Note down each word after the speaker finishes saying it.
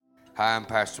Hi, I'm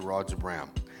Pastor Roger Brown.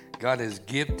 God has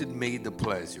gifted me the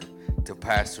pleasure to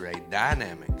pastor a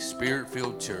dynamic,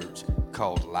 spirit-filled church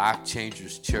called Life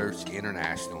Changers Church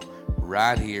International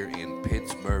right here in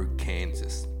Pittsburg,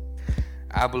 Kansas.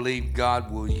 I believe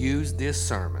God will use this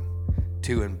sermon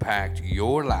to impact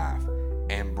your life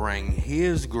and bring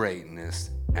His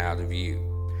greatness out of you.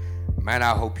 Man,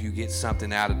 I hope you get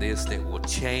something out of this that will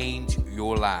change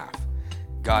your life.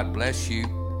 God bless you.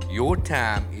 Your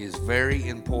time is very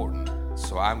important,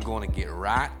 so I'm going to get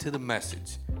right to the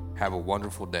message. Have a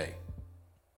wonderful day.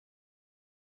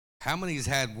 How many has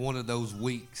had one of those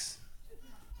weeks?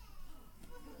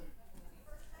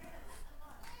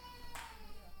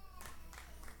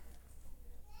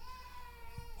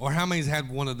 Or how many's had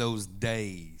one of those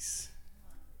days?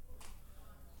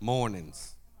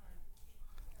 Mornings.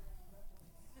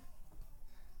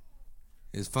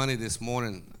 It's funny, this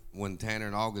morning when Tanner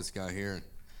and August got here,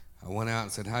 I went out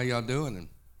and said, "How y'all doing?" And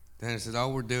Tanner said, "Oh,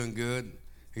 we're doing good."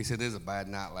 He said, "It was a bad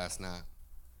night last night."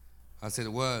 I said,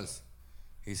 "It was."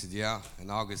 He said, "Yeah." And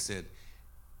August said,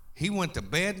 "He went to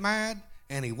bed mad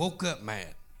and he woke up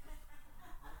mad."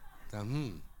 I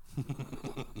said,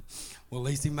 Well, at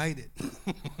least he made it.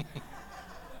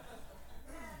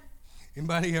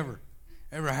 Anybody ever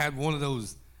had one of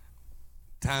those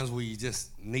times where you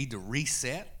just need to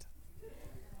reset?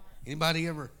 Anybody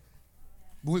ever?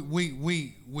 We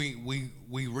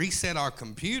reset our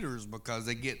computers because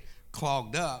they get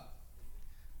clogged up.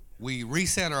 We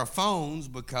reset our phones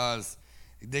because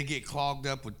they get clogged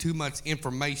up with too much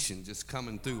information just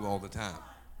coming through all the time.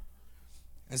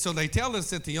 And so they tell us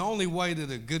that the only way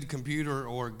that a good computer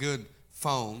or a good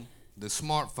phone, the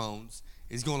smartphones,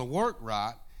 is going to work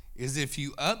right is if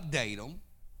you update them.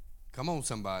 Come on,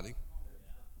 somebody.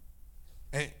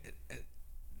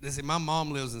 Listen, my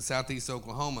mom lives in Southeast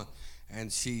Oklahoma, and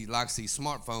she likes these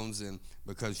smartphones, and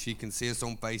because she can see us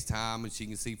on FaceTime and she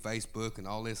can see Facebook and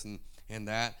all this and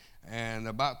that. And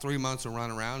about 3 months will run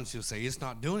around and she'll say, "It's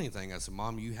not doing anything." I said,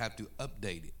 "Mom, you have to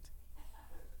update it."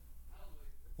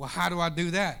 "Well, how do I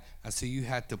do that?" I said, "You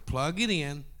have to plug it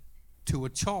in to a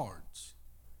charge,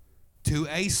 to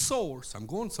a source." I'm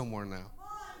going somewhere now.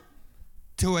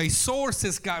 To a source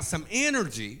that's got some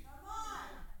energy.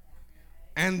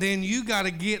 And then you got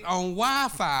to get on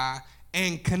Wi-Fi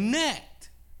and connect.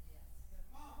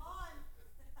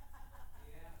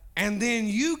 And then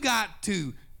you got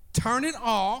to turn it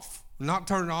off, not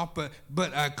turn it off,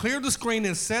 but clear the screen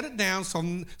and set it down.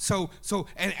 And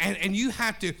you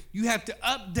have to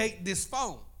update this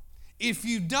phone. If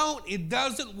you don't, it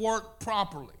doesn't work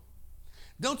properly.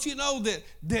 Don't you know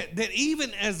that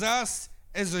even as us,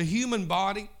 as a human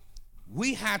body,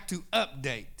 we have to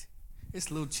update. It's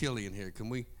a little chilly in here. Can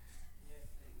we?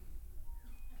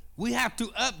 We have to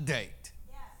update.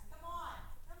 Yes, come on.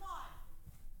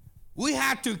 We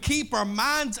have to keep our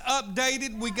minds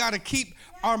updated. We got to keep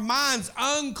our minds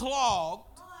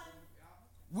unclogged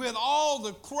with all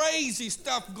the crazy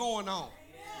stuff going on.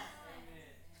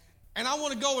 And I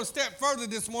want to go a step further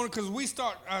this morning because we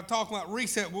start talking about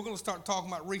reset. We're going to start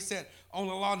talking about reset on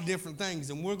a lot of different things.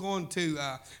 And we're going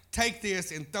to take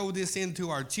this and throw this into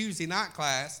our Tuesday night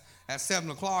class at 7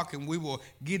 o'clock, and we will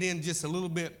get in just a little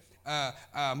bit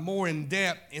more in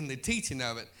depth in the teaching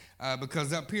of it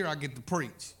because up here I get to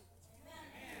preach.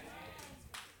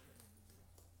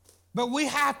 But we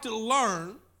have to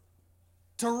learn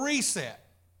to reset.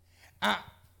 I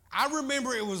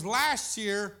remember it was last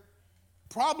year,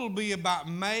 probably about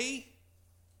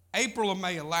April or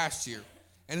May of last year.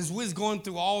 And as we was going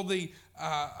through all the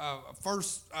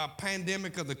first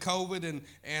pandemic of the COVID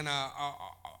and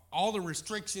all the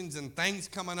restrictions and things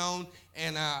coming on.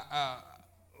 And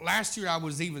last year I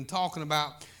was even talking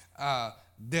about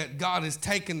that God has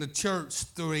taken the church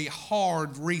through a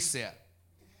hard reset.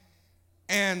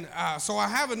 And so I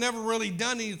haven't never really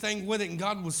done anything with it. And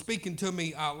God was speaking to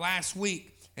me last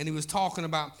week. And He was talking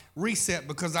about reset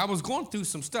because I was going through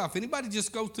some stuff. Anybody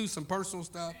just go through some personal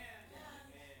stuff?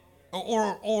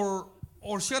 Or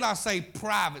should I say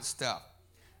private stuff?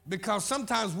 Because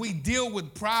sometimes we deal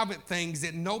with private things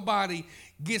that nobody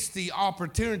gets the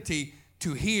opportunity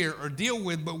to hear or deal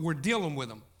with, but we're dealing with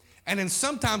them. And then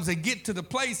sometimes they get to the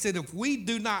place that if we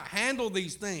do not handle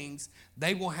these things,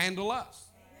 they will handle us.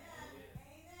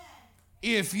 Amen.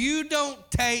 If you don't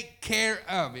take care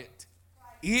of it,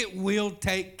 it will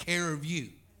take care of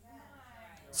you.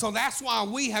 So that's why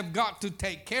we have got to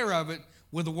take care of it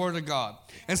with the Word of God.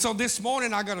 And so this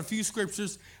morning, I got a few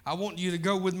scriptures. I want you to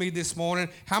go with me this morning.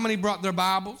 How many brought their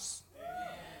Bibles?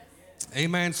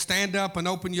 Amen. Stand up and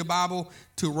open your Bible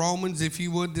to Romans, if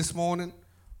you would, this morning.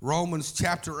 Romans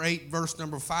chapter 8, verse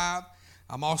number 5.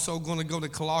 I'm also going to go to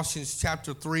Colossians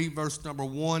chapter 3, verse number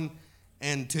 1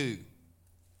 and 2.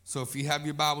 So if you have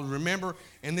your Bibles, remember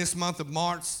in this month of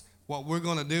March, what we're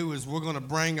going to do is we're going to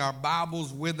bring our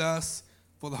Bibles with us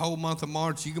for the whole month of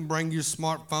March. You can bring your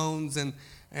smartphones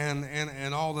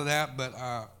and all of that, but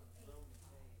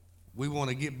we want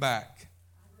to get back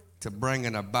to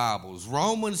bringing our Bibles.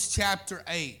 Romans chapter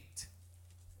 8,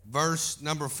 verse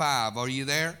number 5. Are you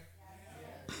there?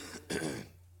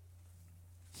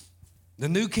 The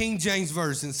New King James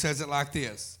Version says it like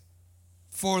this.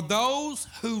 For those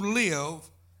who live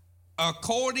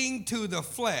according to the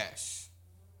flesh.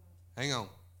 Hang on.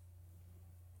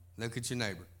 Look at your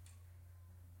neighbor.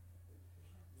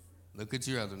 Look at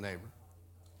your other neighbor.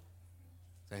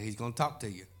 Say he's going to talk to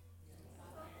you.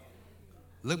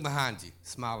 Look behind you.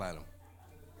 Smile at him.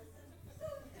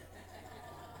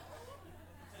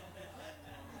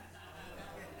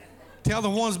 Tell the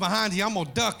ones behind you, I'm going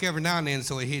to duck every now and then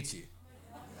so it hits you.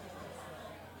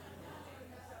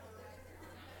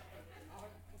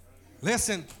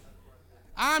 Listen,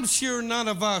 I'm sure none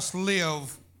of us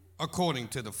live according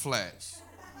to the flesh.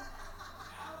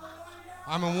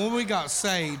 I mean, when we got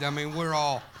saved, we're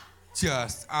all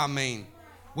just,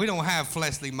 we don't have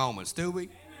fleshly moments, do we?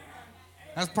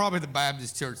 That's probably the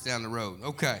Baptist church down the road.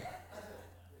 Okay.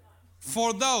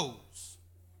 For those,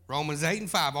 Romans 8 and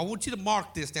 5, I want you to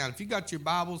mark this down. If you got your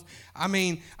Bibles, I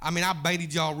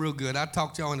baited y'all real good. I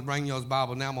talked y'all into bringing y'all's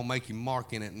Bible. Now I'm going to make you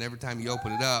mark in it, and every time you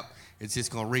open it up, it's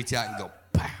just going to reach out and go,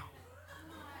 pow.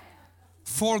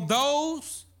 For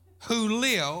those who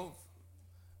live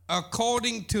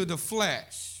according to the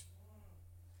flesh,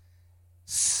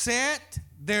 set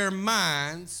their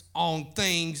minds on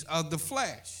things of the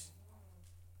flesh.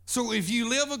 So if you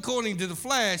live according to the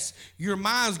flesh, your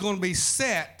mind's going to be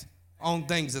set on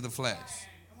things of the flesh.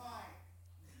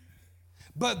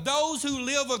 But those who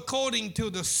live according to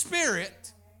the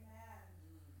Spirit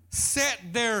set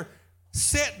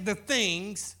the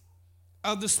things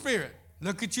of the Spirit.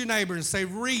 Look at your neighbor and say,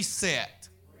 reset.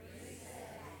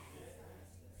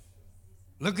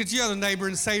 Look at your other neighbor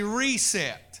and say,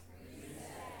 reset.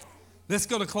 Let's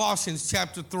go to Colossians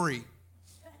chapter 3.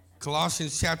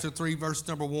 Colossians chapter 3, verse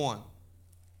number 1. I'm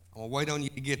going to wait on you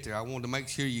to get there. I wanted to make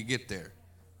sure you get there.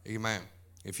 Amen.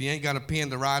 If you ain't got a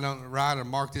pen to write or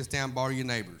mark this down, borrow your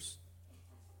neighbor's.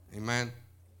 Amen.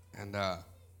 And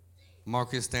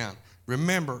mark this down.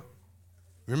 Remember,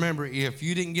 if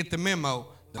you didn't get the memo,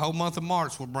 the whole month of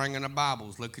March we're bringing the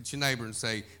Bibles. Look at your neighbor and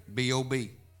say,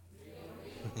 B-O-B.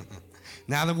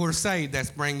 Now that we're saved,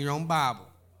 that's bring your own Bible.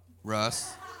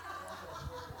 Russ.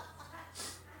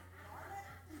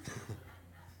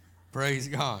 Praise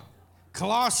God.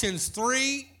 Colossians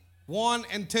 3, 1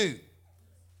 and 2.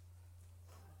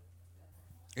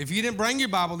 If you didn't bring your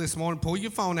Bible this morning, pull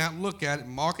your phone out and look at it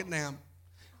and mark it down.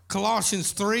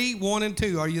 Colossians 3, 1 and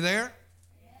 2. Are you there?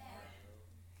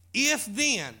 If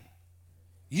then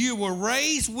you were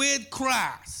raised with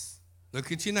Christ,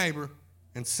 look at your neighbor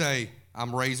and say,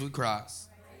 I'm raised with Christ.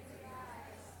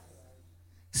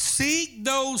 Seek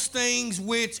those things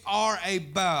which are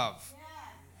above,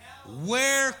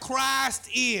 where Christ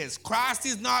is. Christ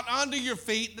is not under your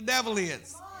feet, the devil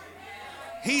is.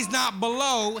 He's not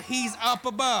below, he's up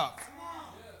above.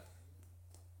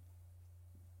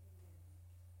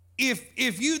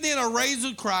 If you then are raised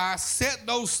with Christ, set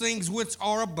those things which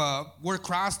are above, where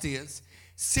Christ is,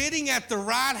 sitting at the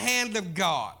right hand of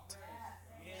God.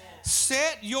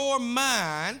 Set your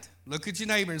mind, look at your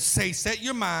neighbor and say, set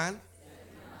your mind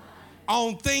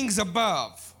on things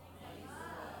above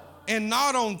and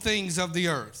not on things of the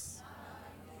earth.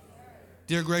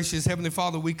 Dear gracious Heavenly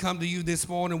Father, we come to you this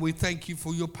morning. We thank you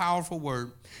for your powerful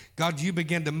word. God, you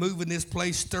began to move in this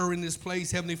place, stir in this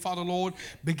place. Heavenly Father, Lord,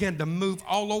 begin to move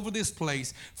all over this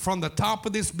place, from the top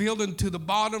of this building to the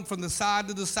bottom, from the side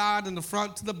to the side, and the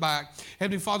front to the back.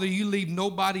 Heavenly Father, you leave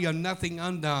nobody or nothing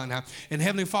undone. And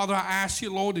Heavenly Father, I ask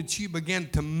you, Lord, that you begin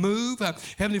to move,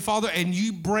 Heavenly Father, and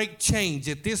you break change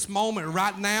at this moment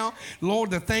right now.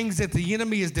 Lord, the things that the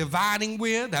enemy is dividing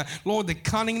with, Lord, the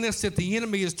cunningness that the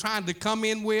enemy is trying to come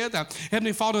in with,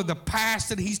 Heavenly Father, the past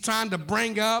that he's trying to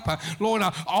bring up, Lord,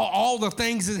 all the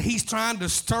things that he's trying to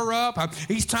stir up,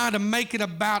 he's trying to make it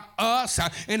about us,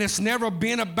 and it's never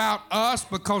been about us,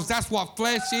 because that's what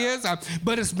flesh is,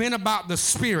 but it's been about the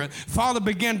Spirit. Father,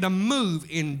 begin to move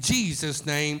in Jesus'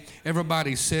 name.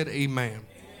 Everybody said amen.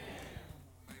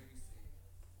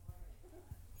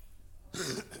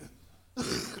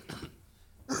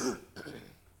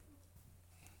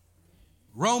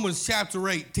 Romans chapter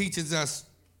 8 teaches us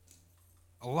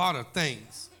a lot of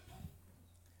things.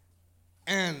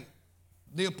 And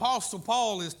the Apostle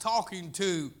Paul is talking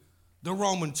to the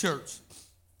Roman church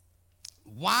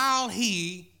while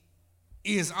he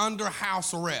is under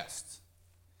house arrest.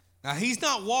 Now, he's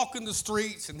not walking the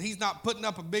streets, and he's not putting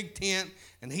up a big tent,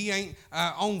 and he ain't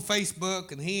on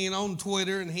Facebook, and he ain't on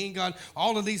Twitter, and he ain't got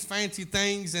all of these fancy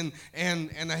things, and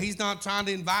he's not trying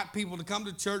to invite people to come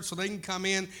to church so they can come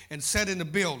in and sit in the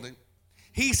building.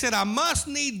 He said, I must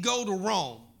need go to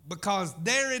Rome, because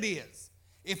there it is.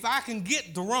 If I can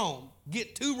get to Rome,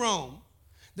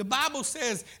 the Bible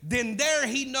says, then there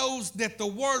he knows that the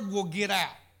word will get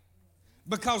out.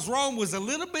 Because Rome was a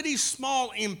little bitty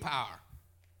small empire.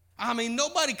 I mean,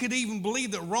 nobody could even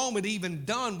believe that Rome had even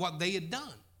done what they had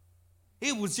done.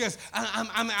 It was just,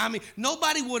 I mean,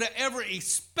 nobody would have ever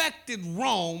expected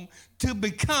Rome to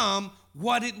become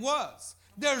what it was.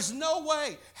 There's no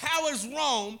way. How is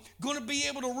Rome going to be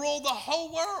able to rule the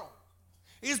whole world?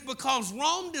 It's because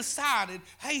Rome decided,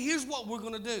 hey, here's what we're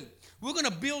going to do. We're going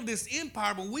to build this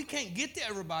empire, but we can't get to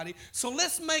everybody, so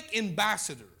let's make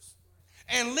ambassadors.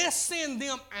 And let's send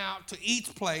them out to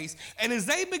each place. And as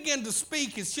they begin to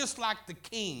speak, it's just like the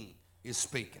king is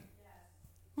speaking.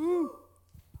 Woo.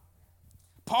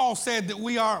 Paul said that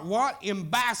we are what?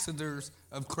 Ambassadors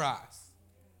of Christ.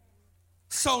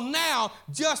 So now,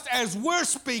 just as we're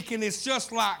speaking, it's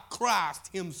just like Christ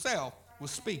himself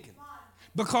was speaking.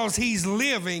 Because he's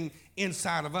living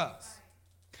inside of us.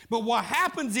 But what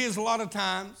happens is a lot of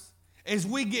times is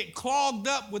we get clogged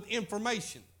up with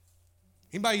information.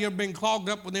 Anybody ever been clogged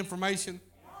up with information?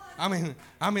 I mean,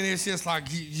 it's just like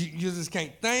you just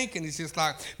can't think, and it's just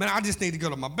like, man, I just need to go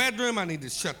to my bedroom. I need to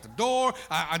shut the door.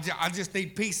 I just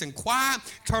need peace and quiet.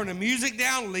 Turn the music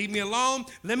down. Leave me alone.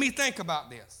 Let me think about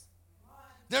this.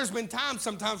 There's been times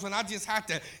sometimes when I just have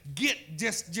to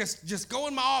just go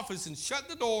in my office and shut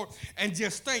the door and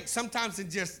just think. Sometimes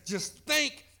and just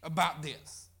think about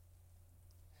this.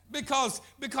 Because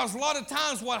a lot of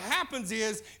times what happens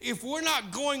is if we're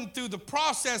not going through the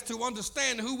process to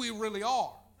understand who we really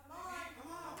are,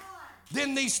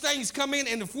 then these things come in.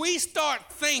 And if we start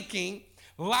thinking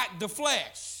like the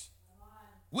flesh,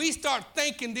 we start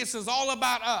thinking this is all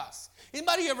about us.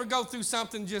 Anybody ever go through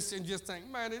something and just think,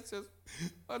 man, it's just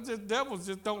devils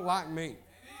just don't like me.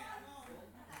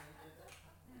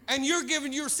 And you're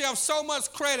giving yourself so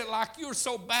much credit like you're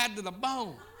so bad to the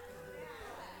bone.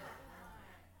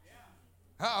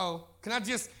 Uh-oh, can I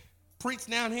just preach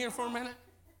down here for a minute?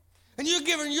 And you're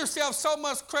giving yourself so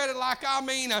much credit, like you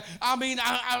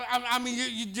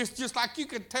just like you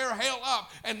could tear hell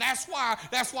up, and that's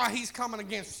why he's coming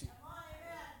against you.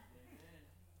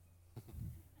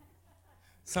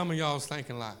 Some of y'all's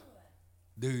thinking like,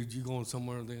 dude, you going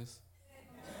somewhere with this?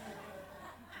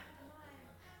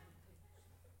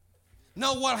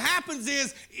 No, what happens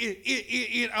is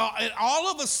it all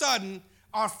of a sudden.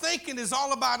 Our thinking is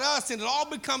all about us, and it all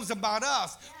becomes about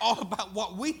us, all about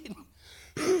what we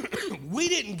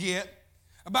didn't get,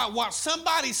 about what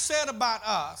somebody said about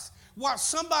us, what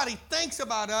somebody thinks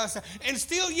about us, and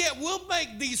still yet we'll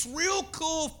make these real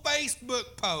cool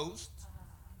Facebook posts.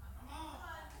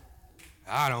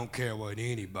 I don't care what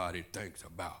anybody thinks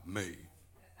about me.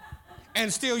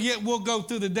 And still yet we'll go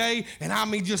through the day,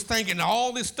 and just thinking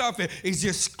all this stuff is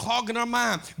just clogging our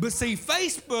mind. But see,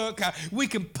 Facebook, we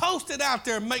can post it out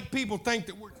there and make people think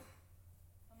that we're...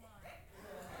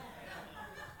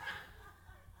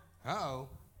 Uh-oh.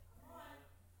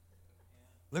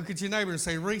 Look at your neighbor and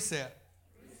say, reset.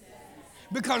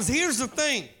 Because here's the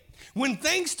thing. When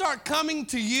things start coming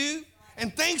to you,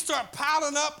 and things start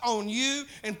piling up on you,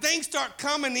 and things start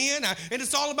coming in, and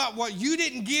it's all about what you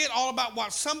didn't get, all about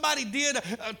what somebody did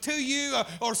to you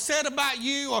or said about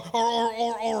you,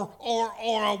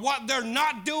 or what they're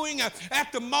not doing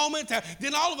at the moment.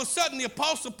 Then all of a sudden, the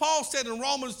Apostle Paul said in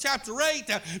Romans chapter 8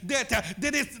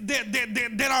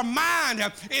 that our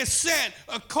mind is set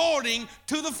according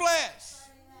to the flesh.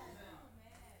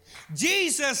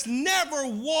 Jesus never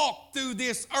walked through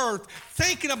this earth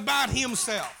thinking about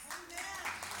himself.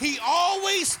 He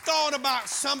always thought about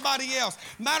somebody else.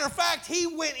 Matter of fact, he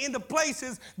went into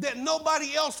places that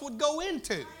nobody else would go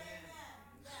into.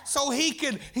 So he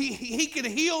could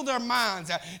heal their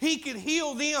minds. He could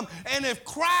heal them. And if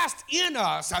Christ in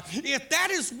us, if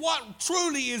that is what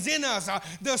truly is in us,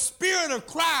 the Spirit of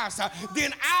Christ,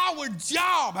 then our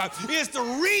job is to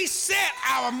reset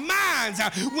our minds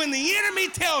when the enemy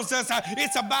tells us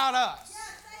it's about us.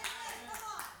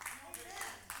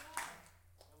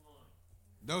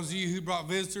 Those of you who brought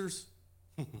visitors,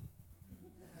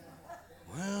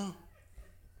 well,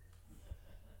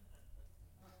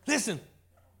 listen.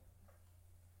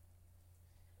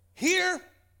 Here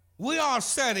we are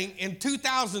sitting in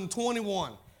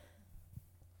 2021.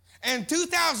 And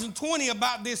 2020,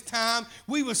 about this time,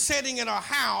 we were sitting in our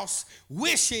house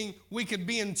wishing we could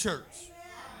be in church.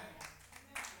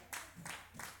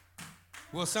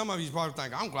 Well, some of you probably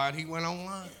think, I'm glad he went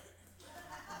online.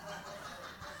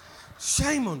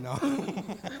 Shame on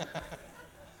them.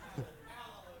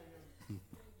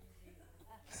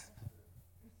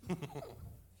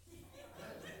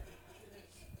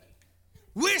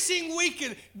 Wishing we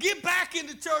could get back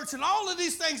into church and all of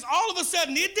these things, all of a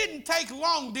sudden, it didn't take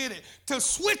long, did it, to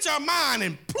switch our mind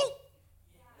and poof,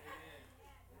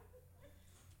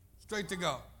 straight to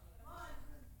go.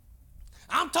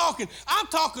 I'm talking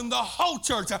the whole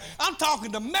church. I'm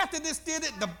talking the Methodist did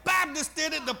it, the Baptist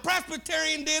did it, the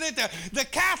Presbyterian did it, the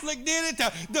Catholic did it,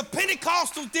 the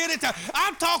Pentecostals did it.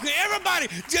 I'm talking everybody,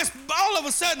 just all of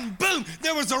a sudden, boom,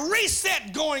 there was a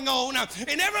reset going on,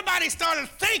 and everybody started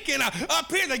thinking up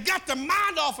here. They got their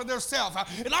mind off of themselves,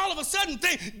 and all of a sudden,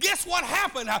 guess what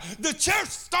happened? The church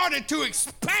started to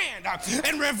expand,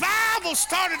 and revival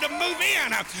started to move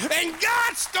in, and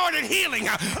God started healing.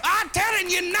 I'm telling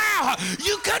you now,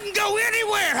 you couldn't go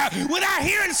anywhere without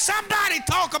hearing somebody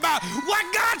talk about what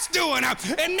God's doing.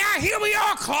 And now here we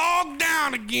are, clogged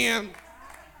down again.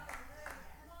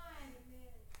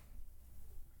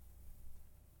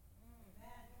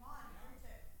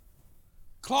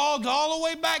 Clogged all the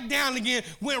way back down again,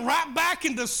 went right back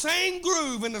in the same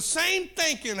groove and the same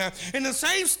thinking and the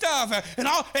same stuff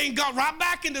and got right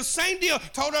back in the same deal.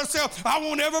 Told ourselves, I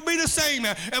won't ever be the same.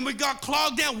 And we got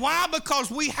clogged down. Why? Because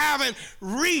we haven't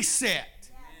reset.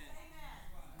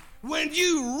 When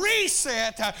you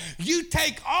reset, you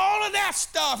take all of that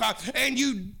stuff and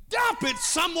you dump it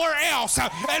somewhere else.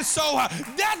 And so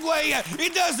that way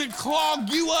it doesn't clog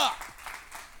you up.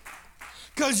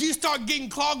 Because you start getting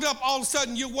clogged up, all of a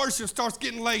sudden your worship starts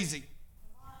getting lazy.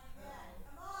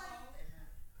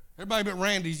 Everybody but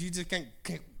Randy's, you just can't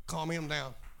calm him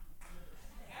down.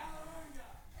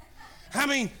 I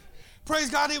mean, praise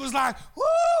God, it was like, woo,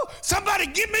 somebody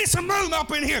give me some room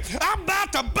up in here. I'm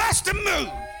about to bust a move.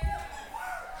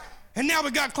 And now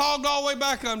we got clogged all the way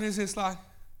back up. It's just like,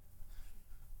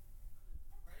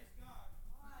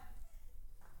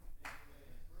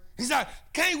 he's like,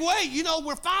 can't wait. You know,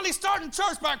 we're finally starting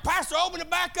church back. Pastor, open it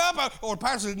back up. Or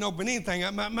pastor didn't open anything.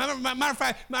 Matter of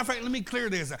fact, let me clear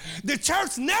this. The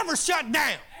church never shut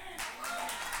down.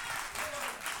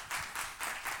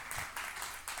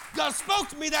 God spoke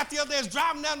to me that the other day. I was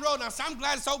driving down the road, and I said, I'm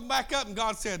glad it's opened back up. And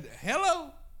God said,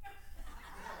 hello.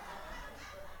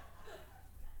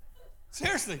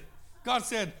 Seriously. God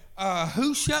said,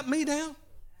 who shut me down?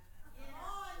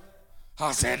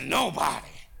 I said, nobody.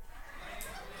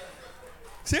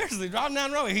 Seriously, driving down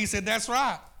the road. He said, that's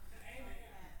right.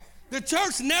 The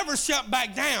church never shut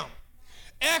back down.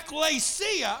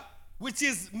 Ecclesia, which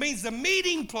means the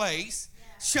meeting place,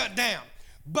 shut down.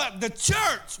 But the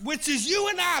church, which is you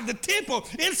and I, the temple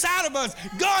inside of us,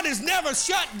 God has never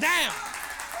shut down.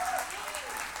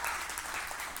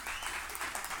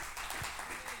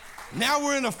 Now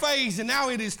we're in a phase, and now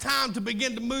it is time to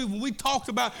begin to move. And we talked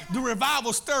about the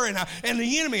revival stirring, and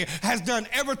the enemy has done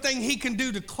everything he can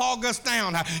do to clog us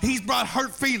down. He's brought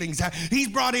hurt feelings. He's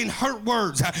brought in hurt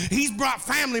words. He's brought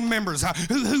family members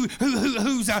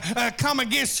who's come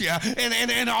against you,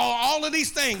 and all of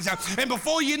these things. And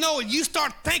before you know it, you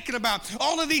start thinking about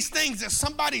all of these things that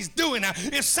somebody's doing.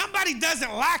 If somebody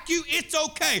doesn't like you, it's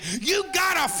okay. You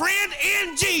got a friend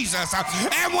in Jesus,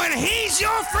 and when he's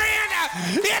your friend,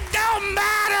 it don't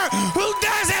matter who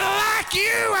doesn't like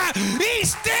you. He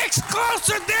sticks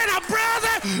closer than a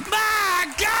brother.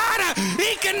 My God,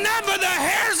 he can number the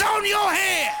hairs on your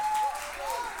head.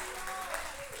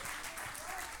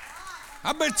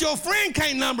 I bet your friend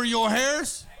can't number your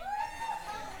hairs.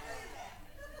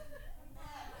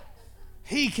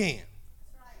 He can.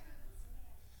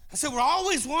 I said, we're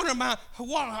always wondering about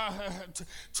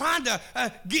trying to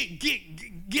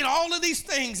get all of these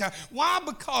things. Why?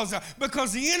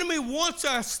 Because the enemy wants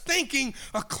us thinking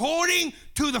according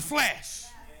to the flesh.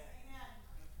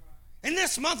 In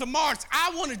this month of March,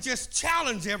 I want to just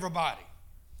challenge everybody.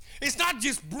 It's not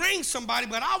just bring somebody,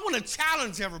 but I want to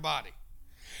challenge everybody.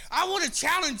 I want to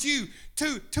challenge you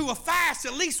to a fast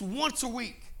at least once a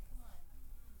week.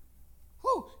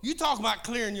 Whew, you talk about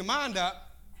clearing your mind up.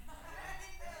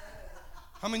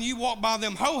 I mean, you walk by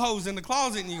them ho-hos in the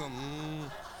closet and you go,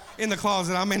 in the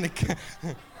closet, I'm in the...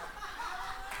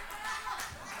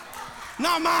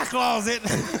 Not my closet.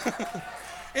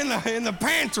 in the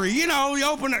pantry. You know, you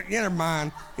open it. Never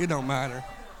mind. It don't matter.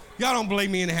 Y'all don't believe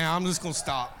me anyhow. I'm just going to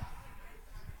stop.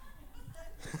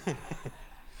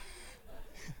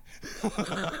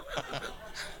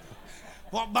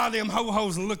 Walk by them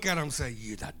ho-hos and look at them and say,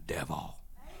 you the devil.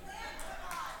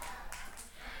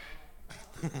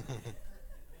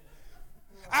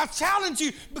 I challenge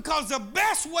you, because the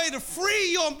best way to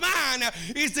free your mind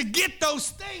is to get those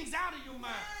things out of your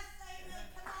mind.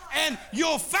 And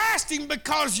you're fasting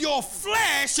because your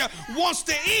flesh wants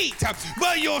to eat,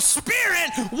 but your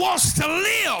spirit wants to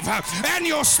live. And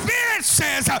your spirit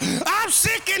says, I'm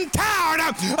sick and tired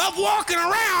of walking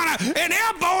around and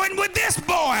elbowing with this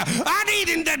boy. I need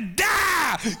him to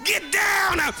die. Get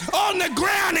down on the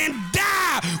ground and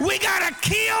die. We got to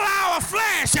kill our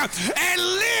flesh and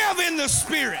live in the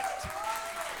spirit.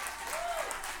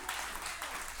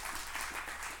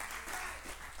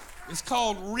 It's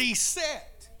called reset.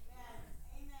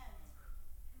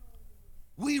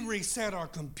 We reset our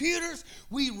computers.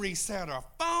 We reset our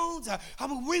phones.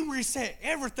 We reset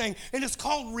everything, and it's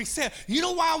called reset. You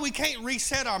know why we can't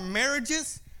reset our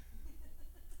marriages?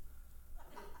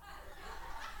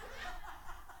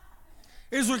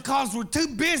 It's because we're too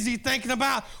busy thinking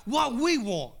about what we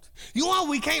want. You know why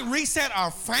we can't reset our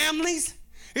families?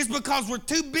 It's because we're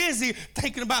too busy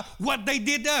thinking about what they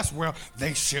did to us. Well,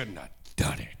 they shouldn't have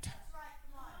done it.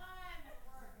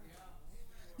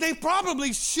 They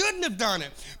probably shouldn't have done it.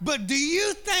 But do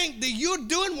you think that you're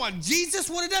doing what Jesus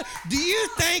would have done? Do you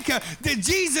think that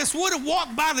Jesus would have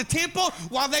walked by the temple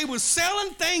while they were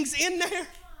selling things in there?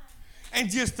 And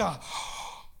just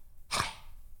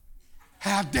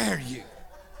how dare you?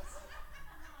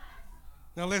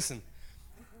 Now listen,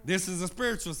 this is a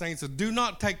spiritual thing, so do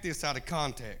not take this out of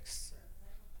context.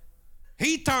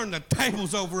 He turned the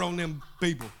tables over on them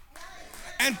people.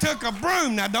 And took a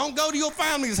broom. Now, don't go to your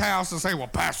family's house and say, well,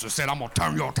 Pastor said I'm going to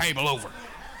turn your table over.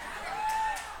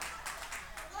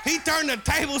 He turned the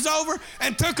tables over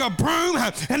and took a broom,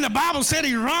 and the Bible said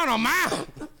he run them out.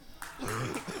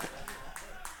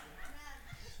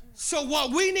 So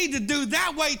what we need to do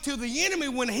that way to the enemy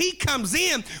when he comes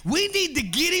in, we need to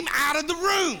get him out of the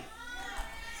room.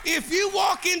 If you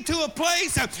walk into a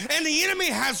place and the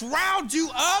enemy has riled you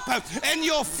up and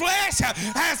your flesh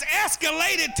has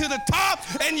escalated to the top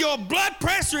and your blood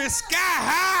pressure is sky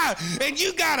high and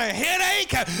you got a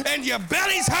headache and your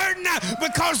belly's hurting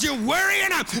because you're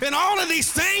worrying and all of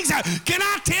these things, can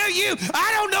I tell you,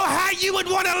 I don't know how you would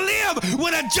want to live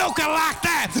with a joker like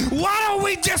that. Why don't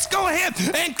we just go ahead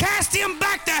and cast him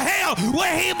back to hell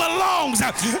where he belongs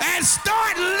and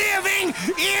start living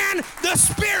in the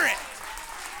Spirit?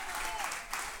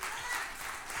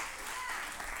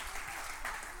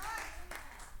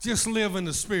 Just live in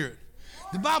the Spirit.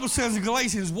 The Bible says in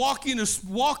Galatians, walk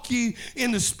ye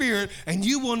in the Spirit, and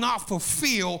you will not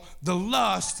fulfill the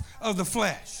lust of the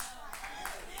flesh.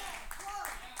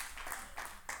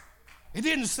 It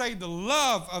didn't say the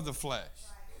love of the flesh.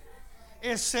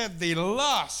 It said the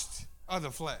lust of the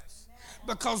flesh.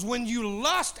 Because when you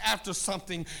lust after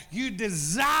something, you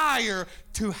desire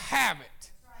to have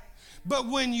it. But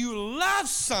when you love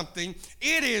something,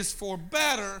 it is for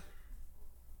better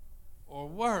or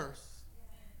worse.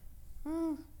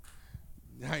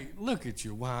 Hey, look at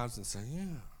your wives and say,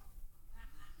 yeah.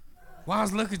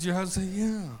 Wives look at your husband and say,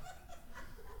 yeah.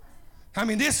 I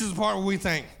mean, this is the part where we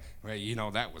think, well, you know,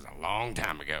 that was a long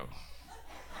time ago.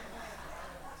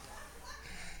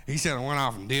 He should have went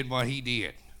off and did what he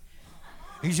did.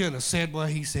 He shouldn't have said what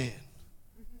he said.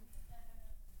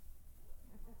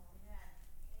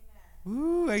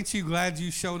 Ooh, ain't you glad you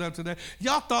showed up today?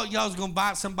 Y'all thought y'all was going to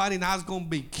bite somebody and I was going to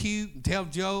be cute and tell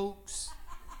jokes?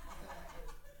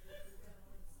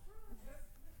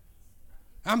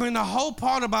 I mean, the whole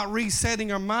part about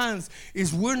resetting our minds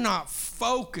is we're not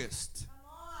focused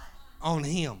on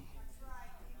Him.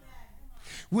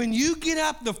 When you get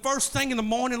up the first thing in the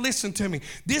morning, listen to me.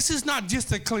 This is not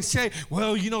just a cliche.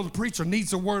 Well, you know, the preacher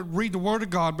needs to read the Word of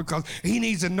God because he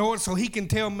needs to know it so he can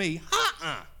tell me.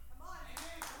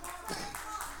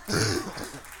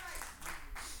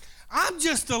 I'm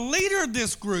just the leader of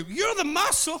this group. You're the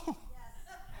muscle.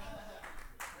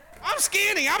 I'm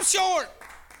skinny. I'm short.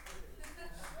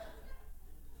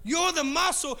 You're the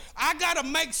muscle. I got to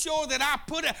make sure that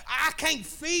I can't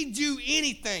feed you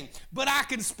anything, but I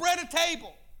can spread a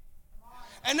table.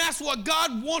 And that's what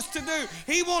God wants to do.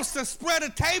 He wants to spread a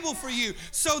table for you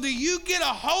so that you get a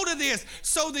hold of this,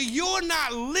 so that you're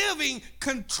not living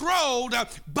controlled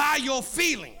by your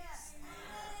feelings.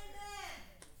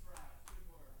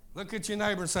 Look at your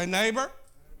neighbor and say, neighbor,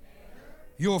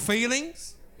 your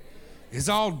feelings is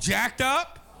all jacked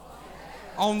up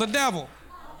on the devil.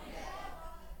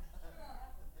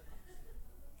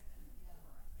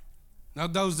 Now,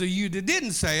 those of you that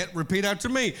didn't say it, repeat after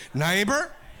me.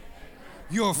 Neighbor,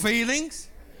 your feelings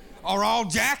are all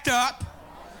jacked up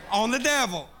on the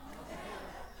devil.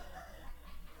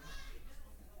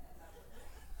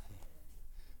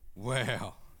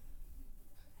 Well,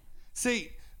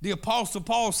 see, The Apostle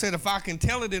Paul said, if I can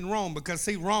tell it in Rome, because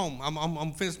see, Rome,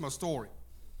 I'm finished my story.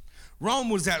 Rome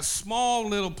was that small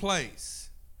little place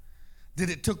that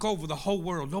it took over the whole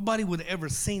world. Nobody would have ever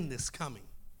seen this coming.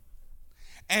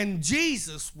 And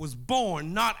Jesus was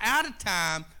born not out of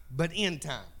time, but in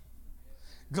time.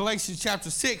 Galatians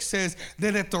chapter 6 says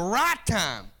that at the right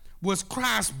time was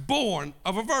Christ born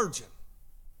of a virgin.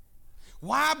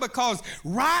 Why? Because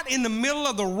right in the middle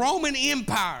of the Roman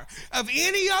Empire, of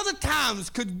any other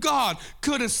times God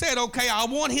could have said, okay, I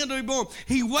want him to be born.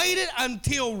 He waited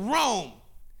until Rome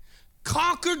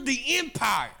conquered the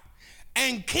empire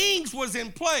and kings was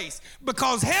in place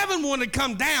because heaven wanted to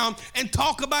come down and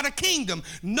talk about a kingdom.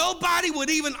 Nobody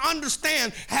would even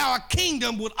understand how a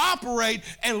kingdom would operate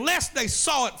unless they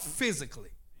saw it physically.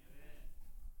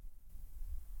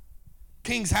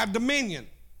 Kings have dominion.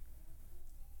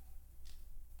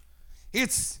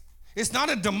 It's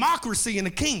not a democracy in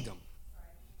a kingdom.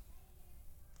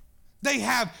 They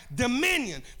have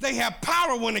dominion. They have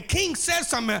power. When a king says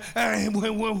something,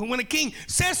 when a king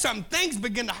says something, things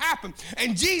begin to happen.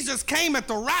 And Jesus came at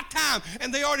the right time,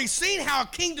 and they already seen how a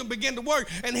kingdom began to work.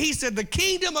 And he said, the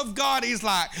kingdom of God is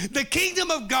like, the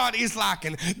kingdom of God is like,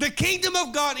 and the kingdom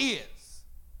of God is.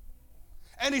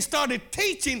 And he started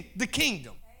teaching the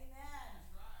kingdom.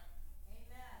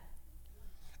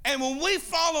 And when we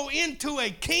follow into a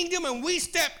kingdom and we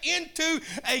step into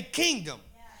a kingdom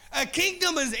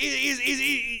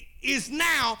is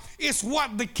now, it's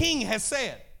what the king has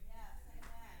said.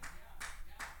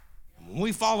 When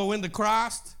we follow into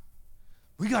Christ,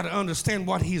 we got to understand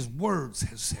what his words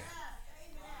have said.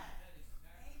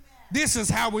 This is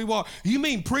how we walk. You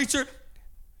mean, preacher,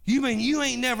 you mean you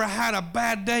ain't never had a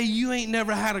bad day? You ain't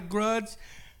never had a grudge?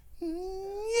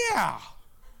 Yeah.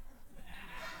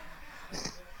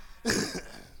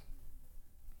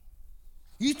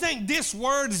 You think this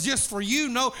word is just for you?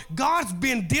 No, God's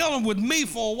been dealing with me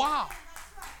for a while.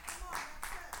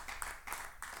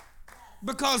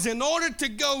 Because in order to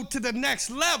go to the next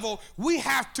level, we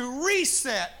have to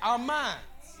reset our minds.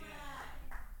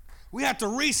 We have to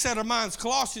reset our minds.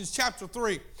 Colossians chapter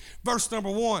 3, verse number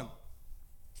 1.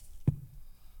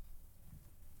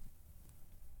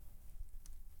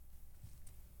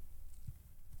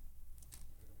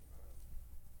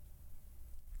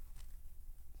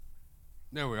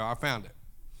 There we are, I found it.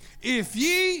 If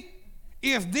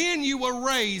then you were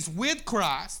raised with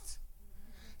Christ,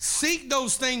 seek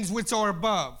those things which are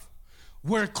above,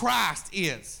 where Christ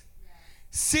is,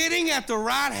 sitting at the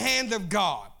right hand of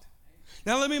God.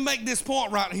 Now let me make this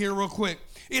point right here real quick.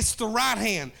 It's the right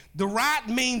hand. The right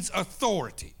means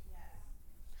authority.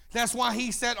 That's why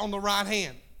he sat on the right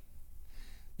hand.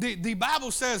 The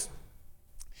Bible says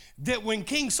that when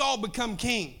King Saul became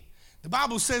king, the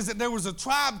Bible says that there was a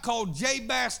tribe called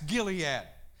Jabesh Gilead.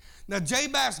 Now,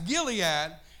 Jabesh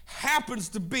Gilead happens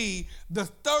to be the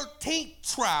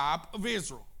 13th tribe of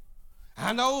Israel.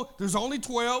 I know there's only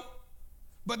 12,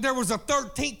 but there was a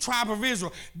 13th tribe of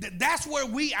Israel. That's where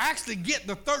we actually get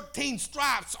the 13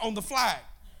 stripes on the flag.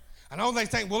 I know they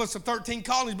think, well, it's the 13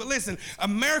 colonies, but listen,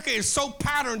 America is so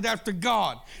patterned after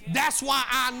God. That's why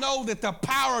I know that the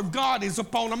power of God is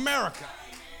upon America.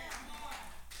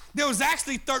 There was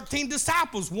actually 13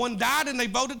 disciples. One died and they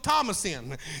voted Thomas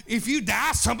in. If you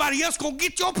die, somebody else going to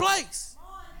get your place.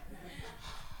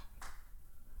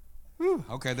 Whew,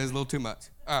 okay, there's a little too much.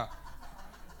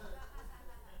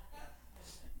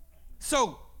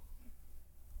 So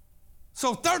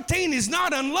 13 is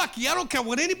not unlucky. I don't care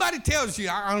what anybody tells you.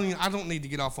 I don't need to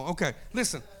get off on. Okay,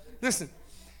 listen.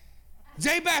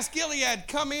 Jabesh Gilead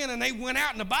come in and they went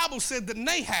out, and the Bible said that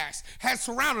Nahash had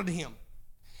surrounded him.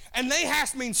 And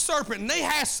Nahash means serpent. And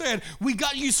Nahash said, we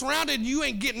got you surrounded and you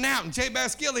ain't getting out. And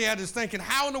Jabesh Gilead is thinking,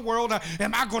 how in the world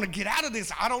am I going to get out of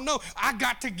this? I don't know. I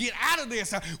got to get out of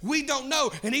this. We don't know.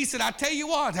 And he said, I tell you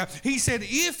what. He said,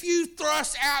 if you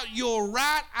thrust out your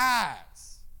right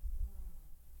eyes,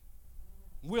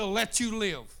 we'll let you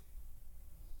live.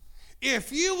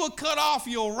 If you will cut off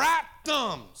your right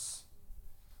thumbs,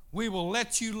 we will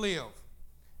let you live.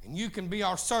 And you can be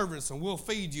our servants, and we'll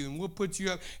feed you, and we'll put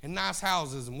you up in nice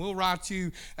houses, and we'll write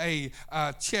you a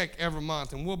check every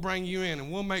month, and we'll bring you in,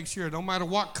 and we'll make sure no matter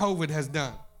what COVID has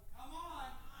done. Come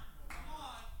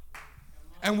on.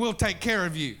 And we'll take care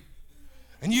of you.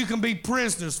 And you can be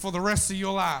prisoners for the rest of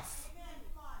your life.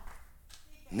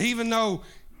 And even though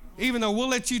we'll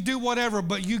let you do whatever,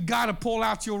 but you got to pull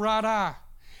out your right eye,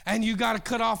 and you got to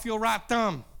cut off your right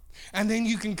thumb. And then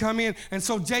you can come in. And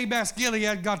so Jabesh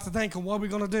Gilead got to thinking, what are we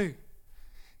going to do?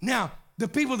 Now, the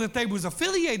people that they was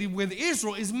affiliated with,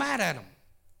 Israel, is mad at them.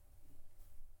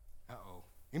 Uh-oh.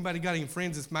 Anybody got any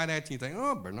friends that's mad at you? You think,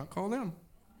 oh, better not call them.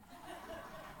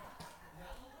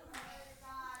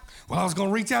 Well, I was going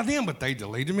to reach out to them, but they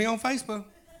deleted me on Facebook.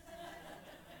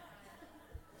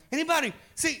 Anybody?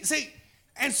 See,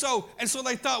 and so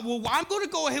they thought, well, we're going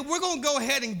to go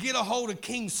ahead and get a hold of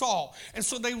King Saul. And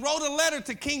so they wrote a letter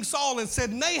to King Saul and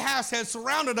said, Nahas has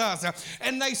surrounded us.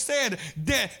 And they said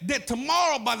that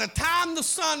tomorrow, by the time the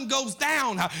sun goes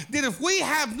down, that if we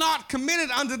have not committed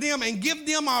unto them and give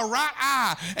them our right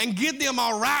eye and give them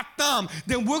our right thumb,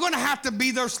 then we're going to have to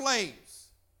be their slaves.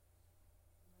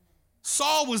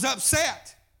 Saul was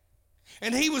upset.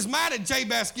 And he was mad at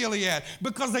Jabez Gilead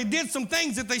because they did some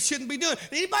things that they shouldn't be doing.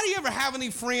 Anybody ever have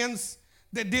any friends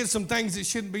that did some things that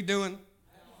shouldn't be doing?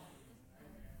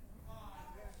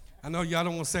 I know y'all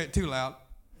don't want to say it too loud.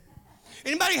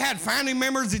 Anybody had family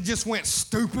members that just went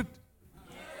stupid?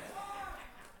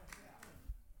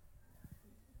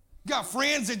 Got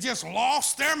friends that just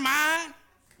lost their mind?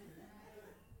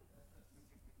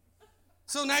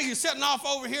 So now you're sitting off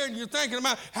over here and you're thinking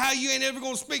about how you ain't ever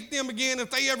going to speak to them again.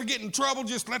 If they ever get in trouble,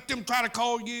 just let them try to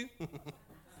call you.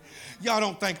 Y'all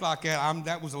don't think like that.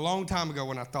 That was a long time ago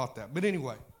when I thought that. But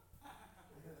anyway.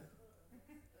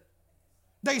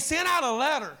 They sent out a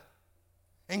letter,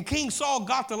 and King Saul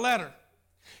got the letter.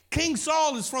 King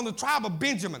Saul is from the tribe of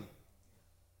Benjamin.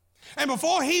 And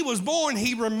before he was born,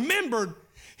 he remembered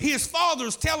his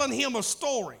father's telling him a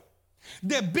story.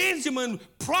 That Benjamin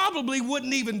probably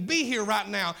wouldn't even be here right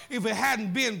now if it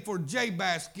hadn't been for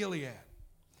Jabez Gilead.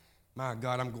 My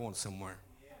God, I'm going somewhere.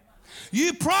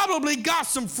 You probably got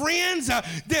some friends that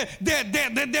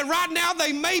right now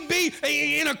they may be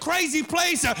in a crazy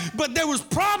place, but there was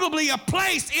probably a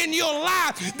place in your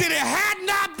life that it had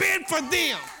not been for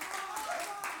them.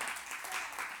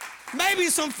 Maybe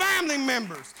some family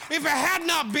members, if it had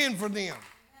not been for them.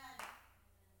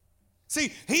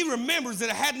 See, he remembers that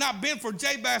it had not been for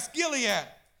Jabez Gilead,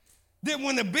 that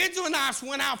when the Benjaminites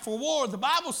went out for war, the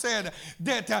Bible said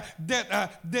that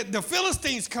the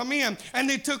Philistines come in and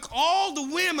they took all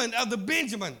the women of the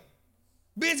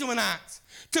Benjaminites,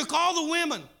 took all the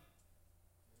women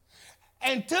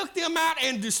and took them out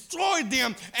and destroyed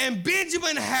them. And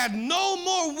Benjamin had no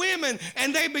more women,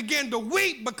 and they began to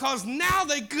weep because now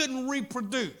they couldn't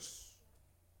reproduce.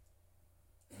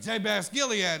 Jabez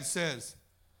Gilead says,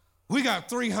 we got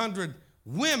 300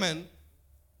 women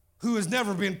who has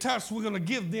never been touched. We're going to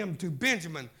give them to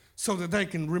Benjamin so that they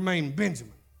can remain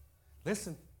Benjamin.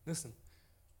 Listen.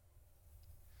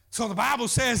 So the Bible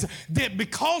says that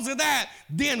because of that,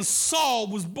 then Saul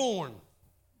was born.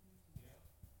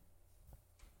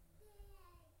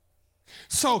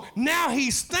 So now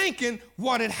he's thinking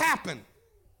what had happened.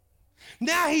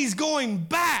 Now he's going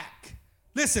back.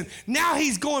 Listen, now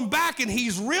he's going back and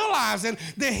he's realizing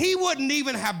that he wouldn't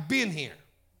even have been here.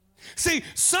 See,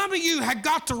 some of you have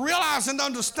got to realize and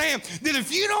understand that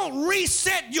if you don't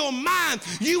reset your mind,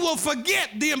 you will forget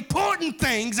the important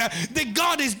things that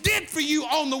God has did for you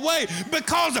on the way.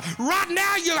 Because right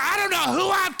now, I don't know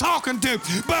who I'm talking to,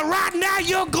 but right now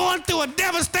you're going through a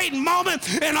devastating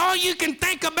moment, and all you can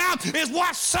think about is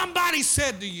what somebody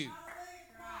said to you.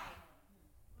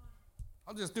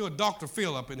 I'll just do a Dr.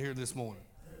 Phil up in here this morning.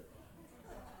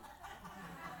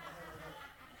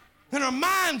 And her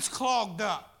mind's clogged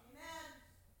up.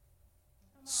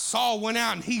 Saul went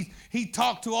out and he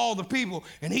talked to all the people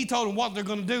and he told them what they're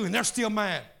going to do, and they're still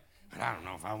mad. But I don't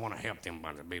know if I want to help them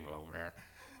bunch of people over there.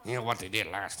 You know what they did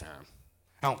last time?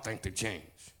 I don't think they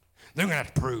changed. They're going to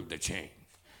have to prove they changed.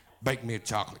 Bake me a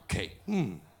chocolate cake.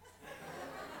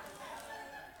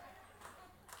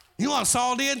 You know what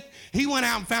Saul did? He went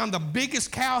out and found the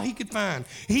biggest cow he could find.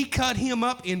 He cut him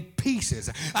up in pieces.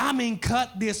 I mean,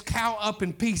 cut this cow up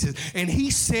in pieces. And he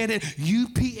sent it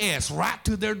UPS right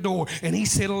to their door. And he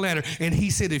sent a letter. And he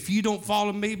said, if you don't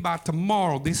follow me by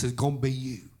tomorrow, this is going to be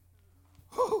you.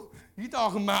 Whew, you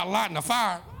talking about lighting a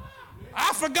fire.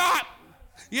 I forgot.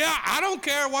 Yeah, I don't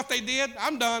care what they did.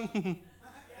 I'm done.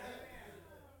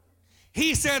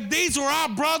 He said, these are our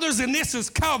brothers and this is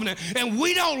covenant, and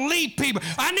we don't lead people.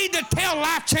 I need to tell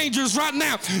life changers right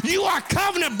now, you are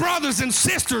covenant brothers and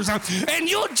sisters, and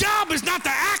your job is not to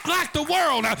act like the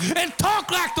world and talk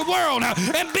like the world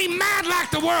and be mad like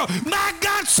the world. My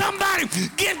God, somebody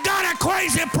give God a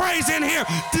crazy praise in here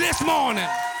this morning.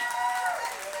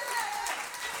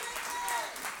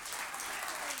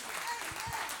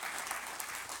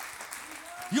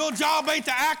 Your job ain't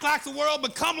to act like the world,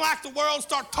 become like the world,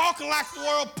 start talking like the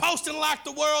world, posting like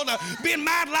the world, being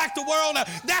mad like the world.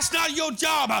 That's not your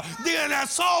job.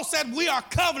 Saul said we are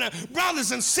covenant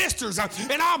brothers and sisters,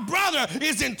 and our brother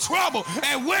is in trouble,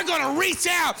 and we're going to reach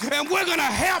out, and we're going to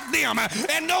help them.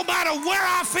 And no matter where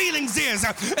our feelings is,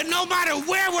 and no matter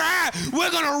where we're at,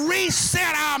 we're going to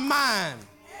reset our mind.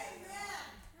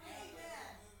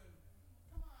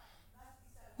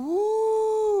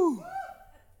 Woo!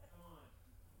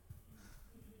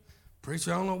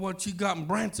 Preacher, I don't know what you got in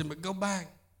Branson, but go back.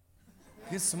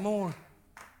 Get some more.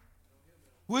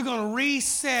 We're going to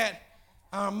reset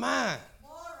our mind.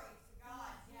 Glory to God.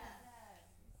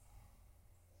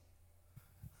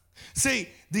 Yes. See,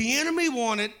 the enemy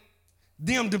wanted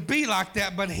them to be like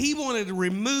that, but he wanted to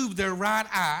remove their right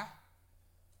eye,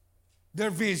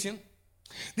 their vision.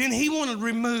 Then he wanted to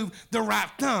remove the right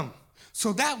thumb.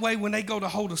 So that way, when they go to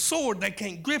hold a sword, they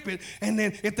can't grip it. And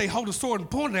then if they hold a sword and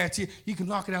point it at you, you can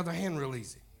knock it out of their hand real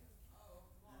easy.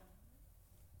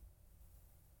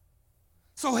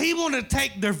 So he wanted to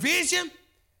take their vision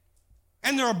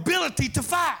and their ability to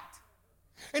fight.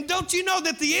 And don't you know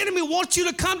that the enemy wants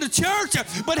you to come to church,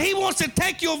 but he wants to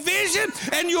take your vision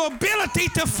and your ability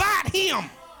to fight him.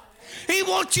 He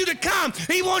wants you to come.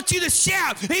 He wants you to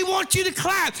shout. He wants you to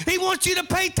clap. He wants you to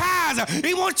pay tithes.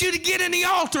 He wants you to get in the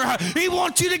altar. He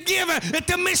wants you to give it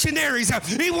to missionaries.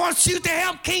 He wants you to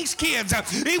help King's Kids.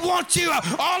 He wants you,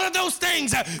 all of those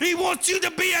things. He wants you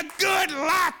to be a good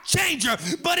life changer,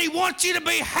 but he wants you to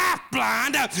be half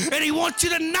blind, and he wants you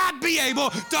to not be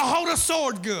able to hold a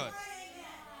sword good.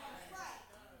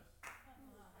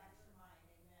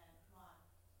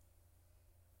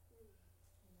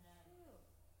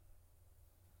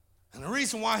 And the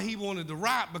reason why he wanted the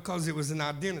right, because it was an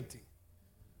identity.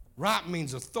 Right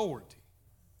means authority.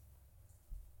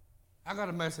 I got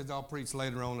a message I'll preach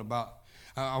later on about,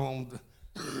 I won't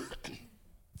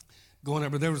go in there,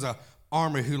 but there was an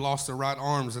army who lost their right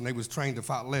arms and they was trained to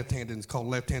fight left-handed, and it's called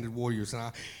left-handed warriors.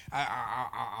 And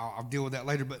I'll deal with that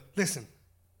later, but listen.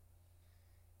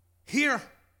 Here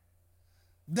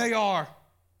they are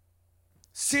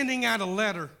sending out a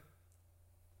letter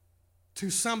to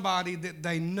somebody that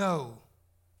they know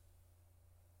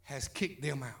has kicked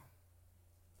them out.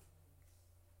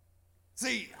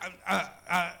 See,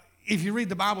 if you read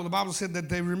the Bible said that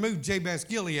they removed Jabez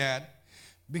Gilead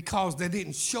because they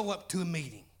didn't show up to a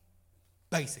meeting,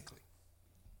 basically.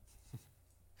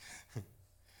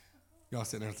 Y'all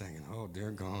sitting there thinking, oh,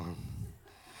 they're gone.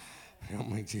 Help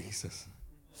me, Jesus.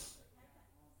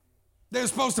 They were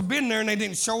supposed to have been there and they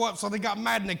didn't show up, so they got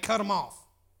mad and they cut them off.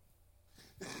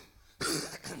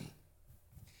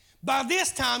 By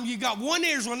this time, you got one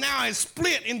Israel now is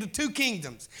split into two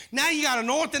kingdoms. Now you got a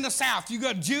north and a south. You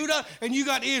got Judah and you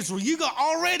got Israel. You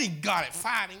already got it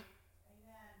fighting.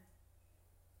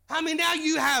 Amen. I mean, now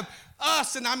you have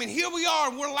us, and I mean, here we are,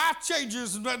 and we're life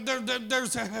changers. There's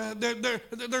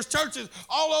churches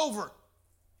all over.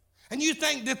 And you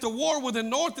think that the war with the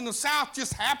north and the south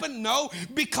just happened? No,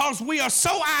 because we are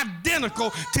so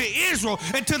identical to Israel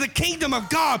and to the kingdom of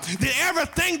God that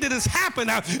everything that has happened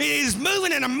is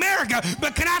moving in America.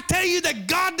 But can I tell you that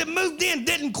God that moved in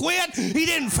didn't quit? He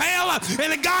didn't fail.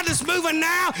 And the God that's moving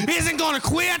now isn't going to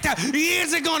quit. He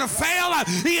isn't going to fail.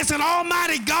 He is an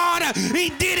almighty God.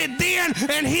 He did it then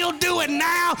and he'll do it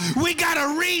now. We got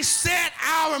to reset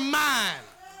our mind.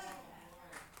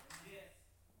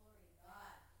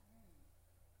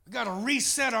 We got to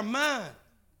reset our mind.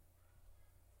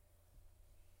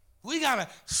 We got to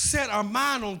set our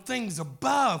mind on things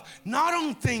above, not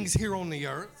on things here on the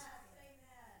earth.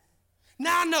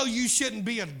 Now, I know you shouldn't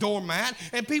be a doormat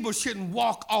and people shouldn't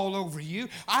walk all over you.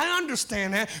 I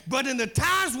understand that. But in the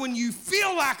times when you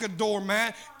feel like a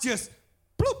doormat, just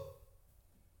bloop.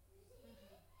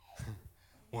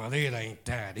 Well, it ain't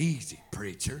that easy,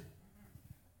 preacher.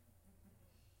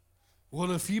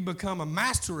 Well, if you become a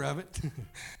master of it,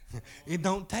 it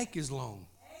don't take as long.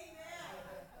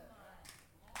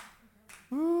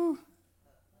 Woo.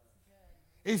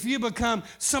 If you become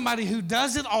somebody who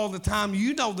does it all the time,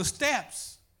 you know the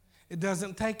steps. It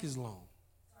doesn't take as long.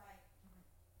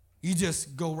 You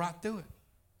just go right through it.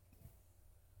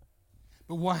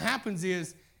 But what happens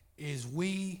is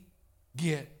we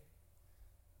get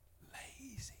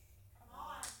lazy.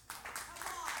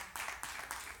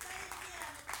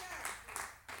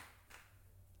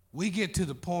 We get to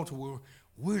the point where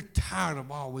we're tired of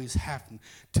always having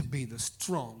to be the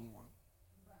strong one.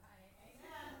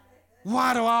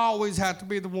 Why do I always have to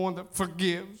be the one that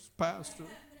forgives, Pastor?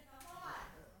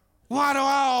 Why do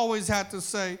I always have to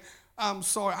say, I'm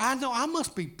sorry? I know I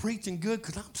must be preaching good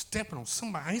because I'm stepping on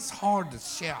somebody. It's hard to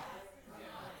shout.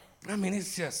 I mean,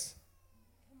 it's just.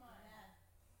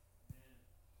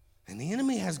 And the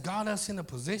enemy has got us in a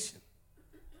position.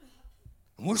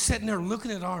 And we're sitting there looking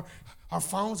at our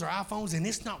phones, our iPhones, and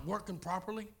it's not working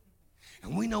properly.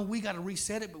 And we know we got to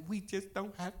reset it, but we just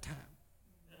don't have time.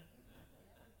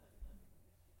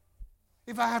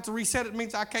 If I have to reset it, it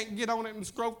means I can't get on it and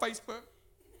scroll Facebook.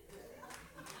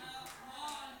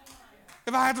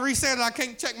 If I have to reset it, I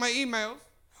can't check my emails.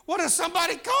 What if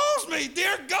somebody calls me,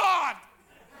 dear God?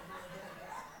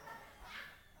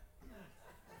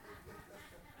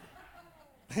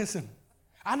 Listen,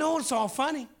 I know it's all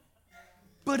funny,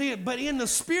 but in the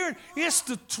spirit, it's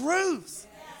the truth.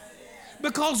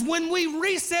 Because when we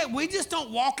reset, we just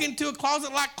don't walk into a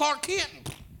closet like Clark Kent.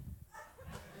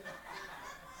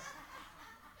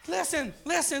 Listen,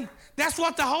 that's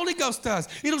what the Holy Ghost does.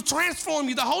 It'll transform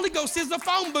you. The Holy Ghost is the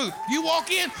phone booth. You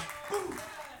walk in, boom.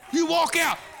 You walk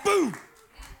out, boom.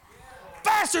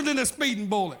 Faster than a speeding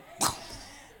bullet.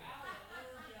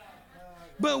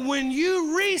 But when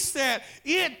you reset,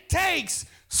 it takes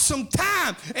some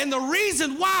time. And the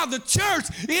reason why the church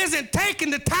isn't taking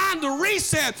the time to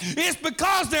reset is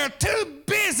because they're too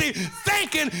busy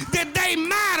thinking that they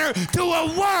matter to a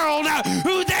world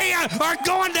who they are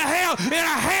going to hell in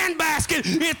a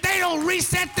handbasket if they don't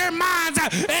reset their minds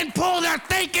and pull their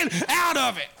thinking out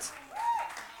of it.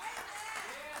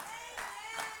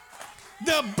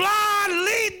 The blind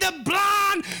lead the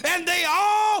blind, and they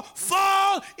all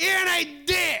fall in a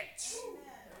ditch.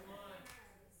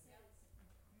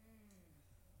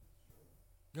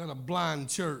 Got a blind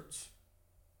church.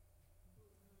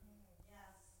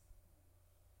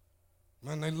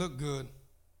 Man, they look good.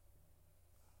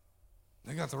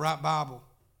 They got the right Bible.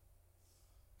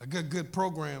 They got good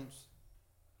programs.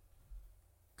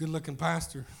 Good-looking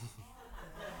pastor.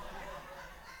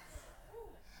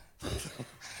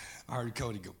 I heard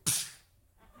Cody go, pfft.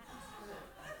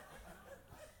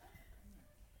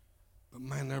 But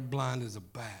man, they're blind as a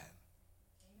bat.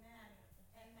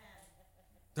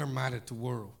 They're mad at the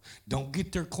world. Don't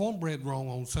get their cornbread wrong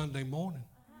on Sunday morning.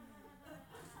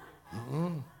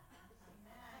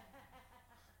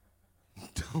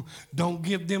 Don't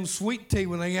give them sweet tea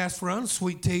when they ask for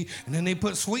unsweet tea, and then they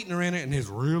put sweetener in it, and it's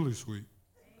really sweet.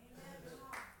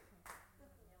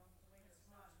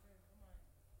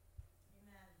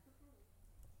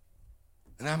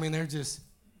 And I mean,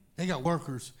 they got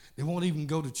workers. They won't even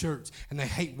go to church, and they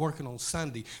hate working on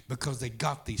Sunday because they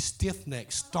got these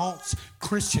stiff-necked, staunch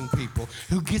Christian people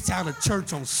who gets out of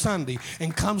church on Sunday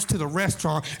and comes to the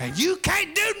restaurant, and you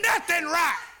can't do nothing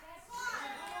right.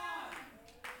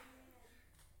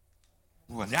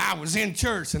 Well, I was in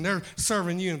church, and they're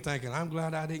serving you and thinking, I'm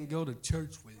glad I didn't go to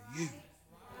church with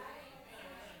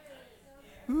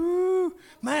you. Ooh,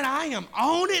 man, I am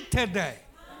on it today.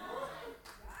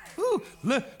 Ooh,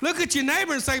 look at your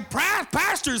neighbor and say,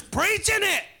 pastor's preaching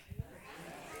it.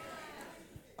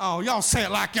 Oh, y'all say it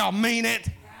like y'all mean it.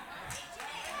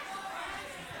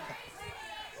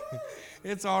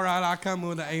 It's all right. I come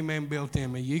with an amen built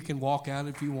in me. You can walk out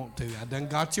if you want to. I done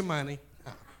got your money.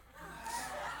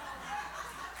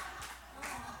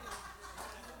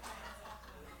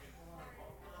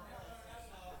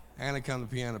 Anna, come to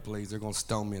the piano, please. They're going to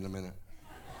stone me in a minute.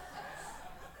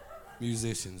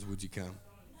 Musicians, would you come?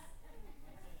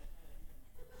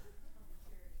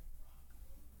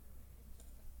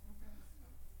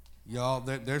 Y'all,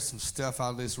 there's some stuff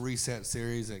out of this reset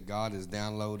series that God has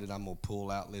downloaded. I'm going to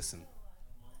pull out. Listen.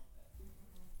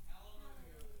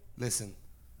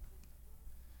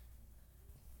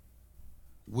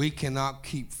 We cannot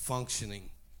keep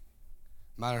functioning.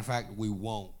 Matter of fact, we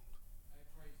won't.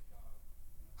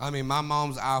 I mean, my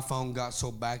mom's iPhone got so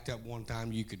backed up one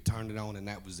time you could turn it on and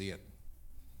that was it.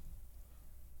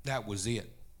 That was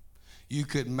it. You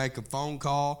couldn't make a phone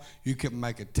call. You couldn't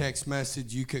make a text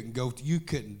message. You couldn't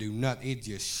do nothing. It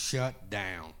just shut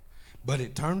down. But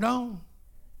it turned on.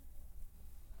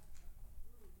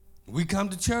 We come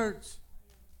to church.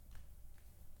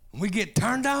 We get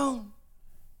turned on.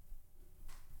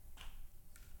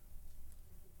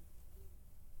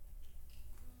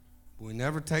 We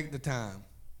never take the time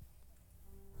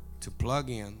to plug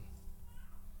in,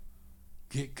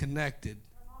 get connected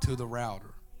to the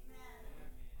router.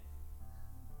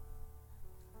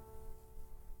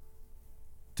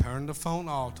 Turn the phone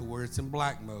off to where it's in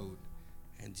black mode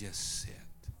and just sit.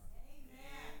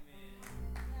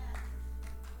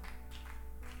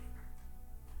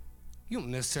 You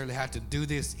don't necessarily have to do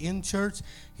this in church.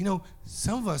 You know,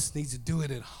 some of us need to do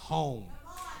it at home.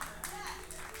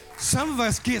 Some of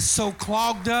us get so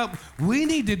clogged up, we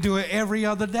need to do it every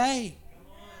other day.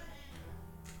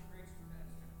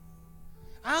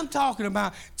 I'm talking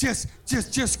about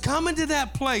just coming to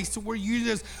that place where you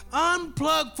just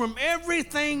unplug from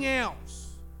everything else.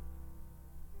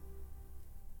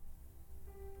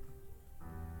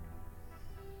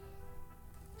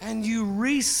 And you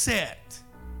reset.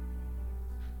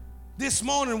 This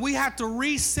morning, we have to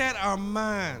reset our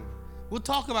mind. We'll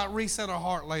talk about reset our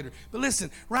heart later. But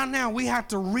listen, right now, we have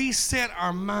to reset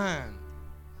our mind.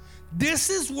 This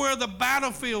is where the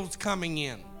battlefield's coming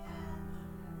in.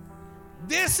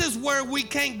 This is where we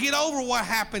can't get over what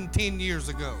happened 10 years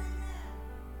ago.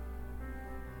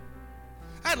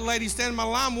 I had a lady stand in my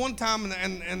line one time,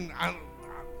 and I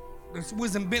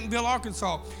was in Bentonville,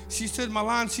 Arkansas. She stood in my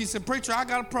line. She said, "Preacher, I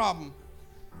got a problem."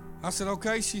 I said,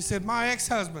 "Okay." She said, "My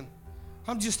ex-husband.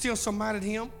 I'm just still so mad at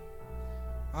him."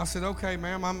 I said, "Okay,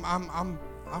 ma'am.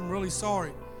 I'm really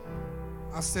sorry."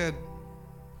 I said,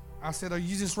 "Are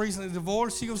you just recently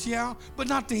divorced?" She goes, "Yeah, but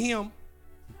not to him."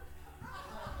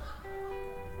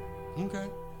 Okay.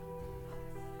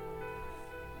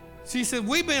 She said,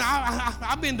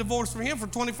 I've been divorced from him for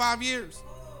 25 years.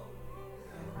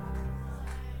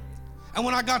 And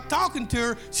when I got talking to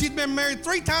her, she'd been married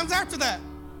 3 times after that.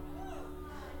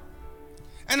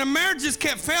 And the marriage just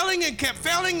kept failing and kept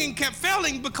failing and kept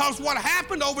failing because what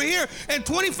happened over here and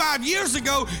 25 years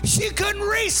ago, she couldn't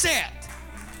reset.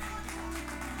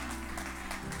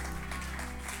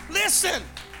 Listen,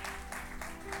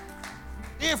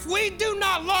 if we do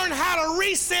not learn how to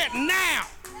reset now,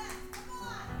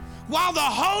 while the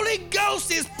Holy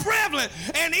Ghost is prevalent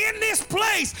and in this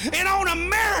place and on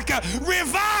America,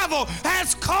 revival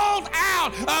has called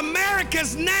out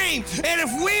America's name. And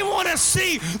if we want to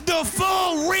see the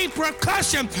full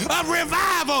repercussion of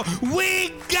revival, we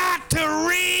got to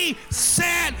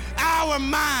reset our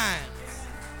minds.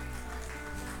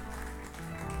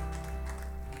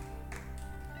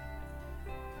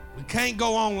 We can't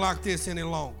go on like this any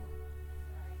longer.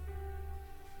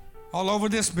 All over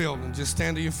this building, just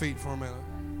stand to your feet for a minute.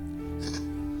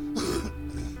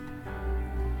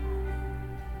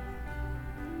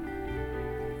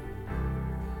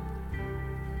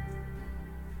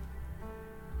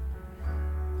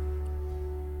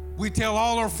 We tell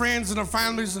all our friends and our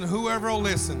families and whoever will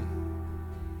listen,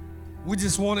 we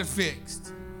just want it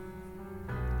fixed.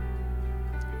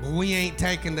 But we ain't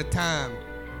taking the time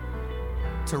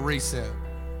to reset.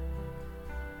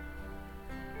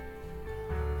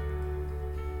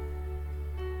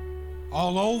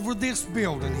 All over this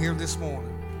building here this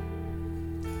morning,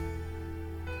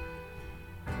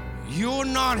 you're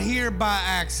not here by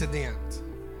accident.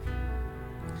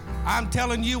 I'm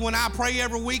telling you, when I pray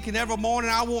every week and every morning,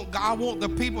 I want the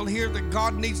people here that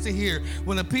God needs to hear.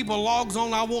 When the people logs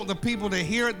on, I want the people to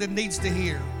hear it that needs to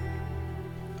hear.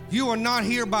 You are not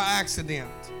here by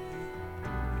accident.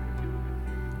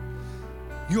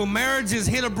 Your marriage has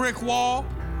hit a brick wall.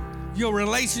 Your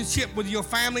relationship with your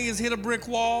family has hit a brick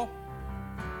wall.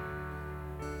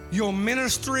 Your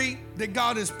ministry that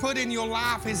God has put in your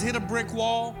life has hit a brick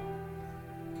wall.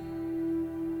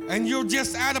 And you're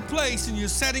just at a place and you're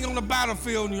sitting on the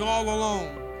battlefield and you're all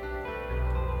alone.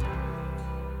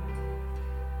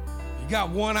 You got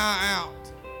one eye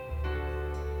out.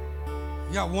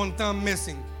 You got one thumb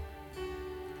missing.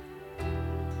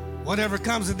 Whatever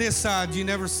comes to this side, you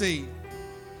never see.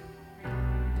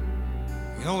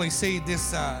 You only see this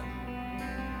side.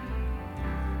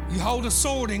 You hold a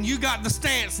sword and you got the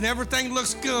stance and everything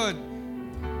looks good.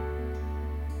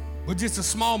 But just a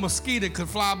small mosquito could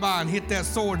fly by and hit that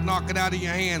sword and knock it out of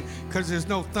your hand because there's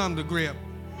no thumb to grip.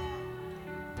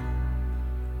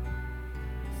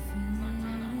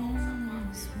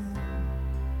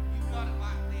 You got it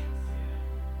like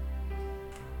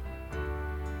this.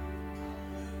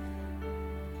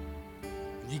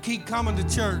 You keep coming to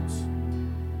church.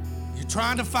 You're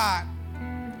trying to fight.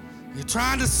 You're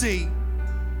trying to see.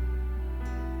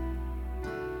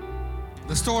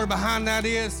 The story behind that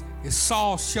is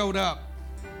Saul showed up.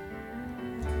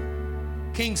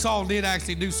 King Saul did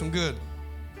actually do some good.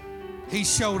 He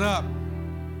showed up.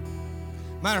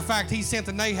 Matter of fact, he sent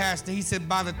to Nahash, he said,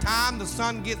 by the time the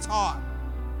sun gets hot,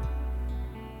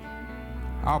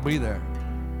 I'll be there.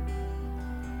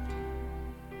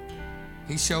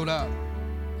 He showed up.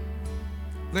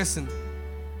 Listen,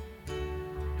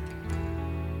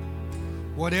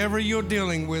 whatever you're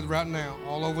dealing with right now,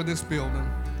 all over this building,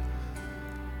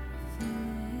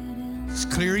 just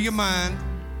clear your mind.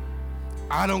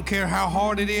 I don't care how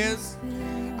hard it is.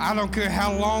 I don't care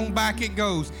how long back it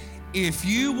goes. If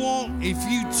you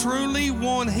truly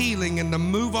want healing and to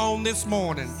move on this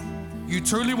morning, you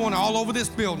truly want it all over this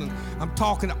building. I'm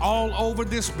talking all over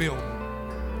this building.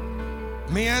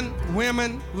 Men,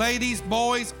 women, ladies,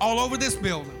 boys, all over this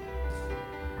building.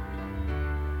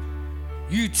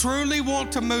 You truly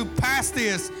want to move past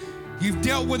this. You've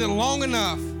dealt with it long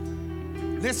enough.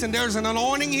 Listen, there's an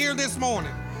anointing here this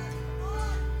morning.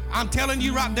 I'm telling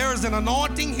you right, there is an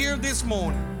anointing here this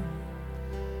morning.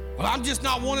 Well, I'm just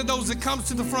not one of those that comes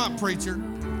to the front, preacher.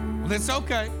 Well, that's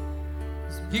okay.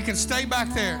 You can stay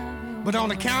back there. But on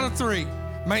the count of 3,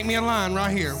 make me a line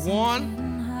right here.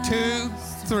 1, 2,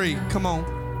 3. Come on.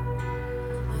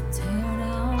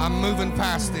 I'm moving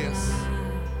past this.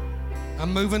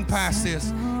 I'm moving past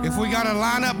this. If we got to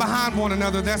line up behind one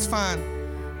another, that's fine.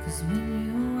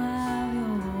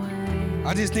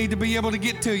 I just need to be able to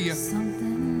get to you,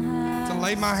 to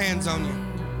lay my hands on you.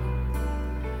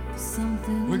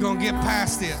 We're going to get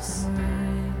past this.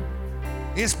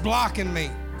 It's blocking me.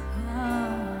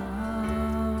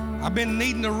 I've been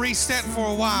needing to reset for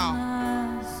a while.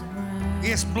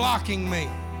 It's blocking me.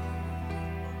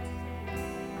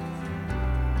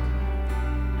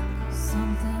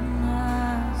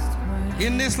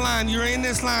 In this line, you're in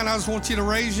this line, I just want you to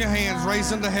raise your hands,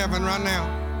 raise them to heaven right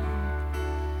now.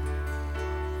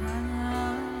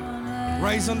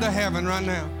 Raise them to heaven right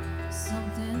now.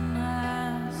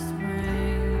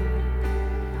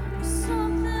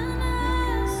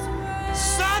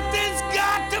 Something's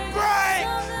got to break.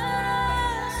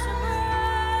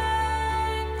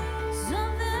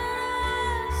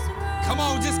 Come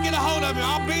on, just get a hold of him.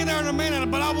 I'll be there in a minute,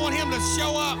 but I want him to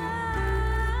show up.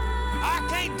 I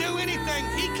can't do anything.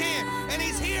 He can, and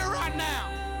he's here right now.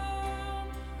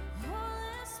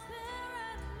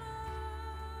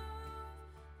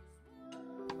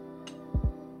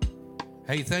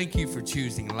 Hey, thank you for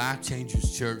choosing Life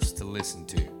Changers Church to listen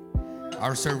to.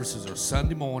 Our services are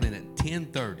Sunday morning at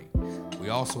 10:30. We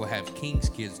also have King's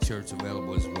Kids Church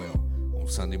available as well on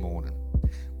Sunday morning.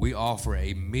 We offer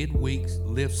a midweek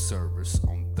lift service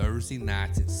on Thursday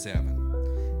nights at 7.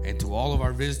 And to all of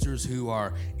our visitors who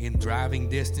are in driving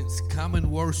distance, come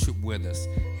and worship with us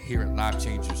here at Life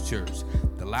Changers Church.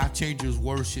 The Life Changers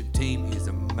worship team is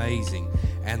amazing,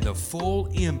 and the full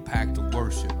impact of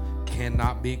worship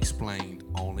cannot be explained,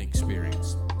 only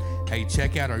experienced. Hey,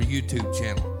 check out our YouTube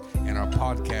channel and our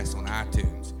podcast on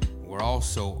iTunes. We're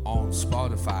also on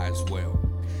Spotify as well.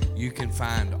 You can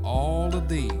find all of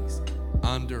these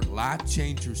under Life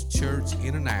Changers Church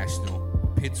International,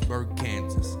 Pittsburgh,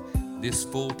 Kansas. This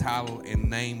full title and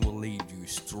name will lead you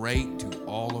straight to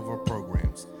all of our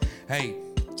programs. Hey,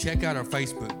 check out our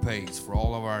Facebook page for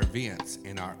all of our events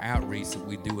and our outreach that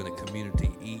we do in the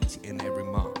community each and every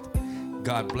month.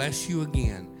 God bless you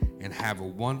again, and have a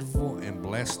wonderful and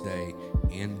blessed day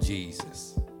in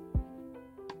Jesus.